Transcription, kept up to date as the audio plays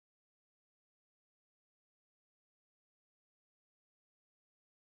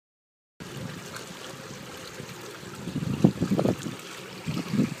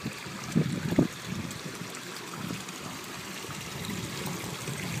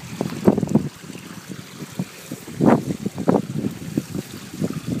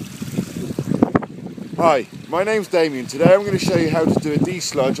Hi, my name's Damien. Today I'm going to show you how to do a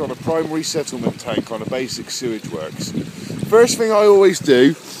desludge on a primary settlement tank on a basic sewage works. First thing I always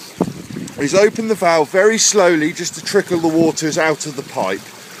do is open the valve very slowly just to trickle the waters out of the pipe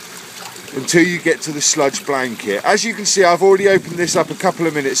until you get to the sludge blanket. As you can see, I've already opened this up a couple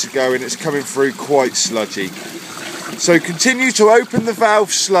of minutes ago and it's coming through quite sludgy. So continue to open the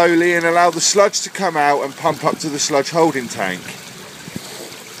valve slowly and allow the sludge to come out and pump up to the sludge holding tank.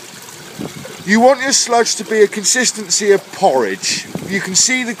 You want your sludge to be a consistency of porridge. You can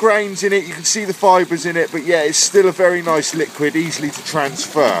see the grains in it, you can see the fibres in it, but yeah, it's still a very nice liquid, easily to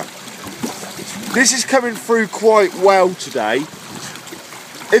transfer. This is coming through quite well today.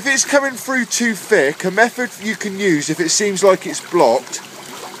 If it's coming through too thick, a method you can use if it seems like it's blocked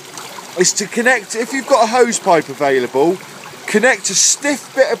is to connect, if you've got a hose pipe available, connect a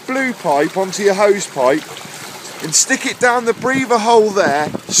stiff bit of blue pipe onto your hose pipe and stick it down the breather hole there,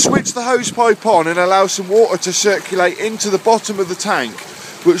 switch the hose pipe on and allow some water to circulate into the bottom of the tank,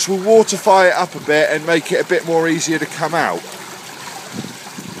 which will waterify it up a bit and make it a bit more easier to come out.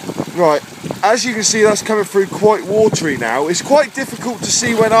 Right, as you can see, that's coming through quite watery now. It's quite difficult to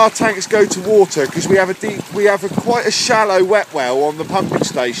see when our tanks go to water because we have quite a shallow wet well on the pumping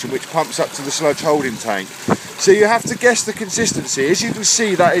station which pumps up to the sludge holding tank. So you have to guess the consistency. As you can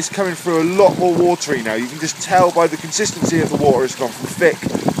see, that is coming through a lot more watery now. You can just tell by the consistency of the water it's gone from thick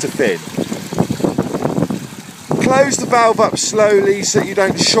to thin. Close the valve up slowly so you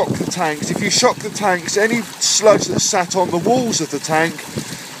don't shock the tanks. If you shock the tanks, any sludge that's sat on the walls of the tank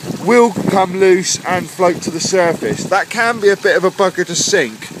will come loose and float to the surface. That can be a bit of a bugger to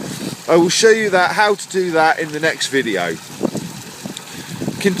sink. I will show you how to do that in the next video.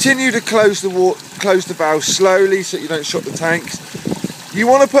 Continue to close the valve slowly so you don't shock the tanks. You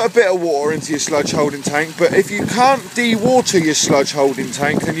want to put a bit of water into your sludge holding tank, but if you can't de-water your sludge holding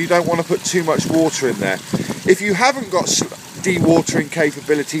tank, then you don't want to put too much water in there. If you haven't got de-watering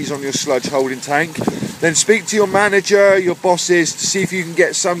capabilities on your sludge holding tank, then speak to your manager, your bosses, to see if you can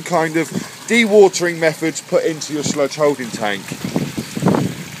get some kind of de-watering methods put into your sludge holding tank.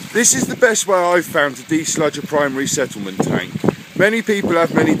 This is the best way I've found to desludge a primary settlement tank. Many people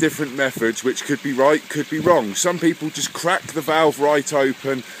have many different methods which could be right, could be wrong. Some people just crack the valve right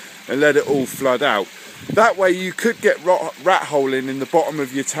open and let it all flood out. That way you could get rat holing in the bottom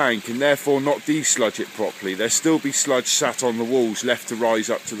of your tank and therefore not desludge it properly. There'll still be sludge sat on the walls left to rise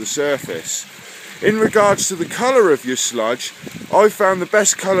up to the surface. In regards to the colour of your sludge, I've found the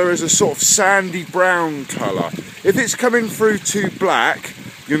best colour is a sort of sandy brown colour. If it's coming through too black,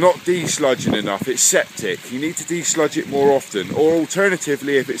 you're not desludging enough, it's septic. You need to desludge it more often. Or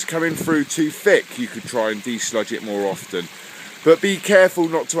alternatively, if it's coming through too thick, you could try and desludge it more often. But be careful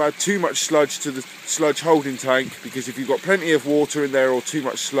not to add too much sludge to the sludge holding tank, because if you've got plenty of water in there or too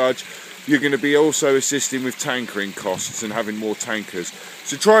much sludge, you're going to be also assisting with tankering costs and having more tankers.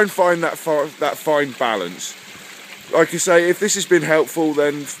 So try and find that fine balance. Like I say, if this has been helpful,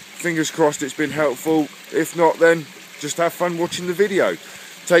 then fingers crossed it's been helpful. If not, then just have fun watching the video.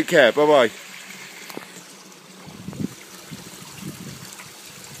 Take care, bye bye.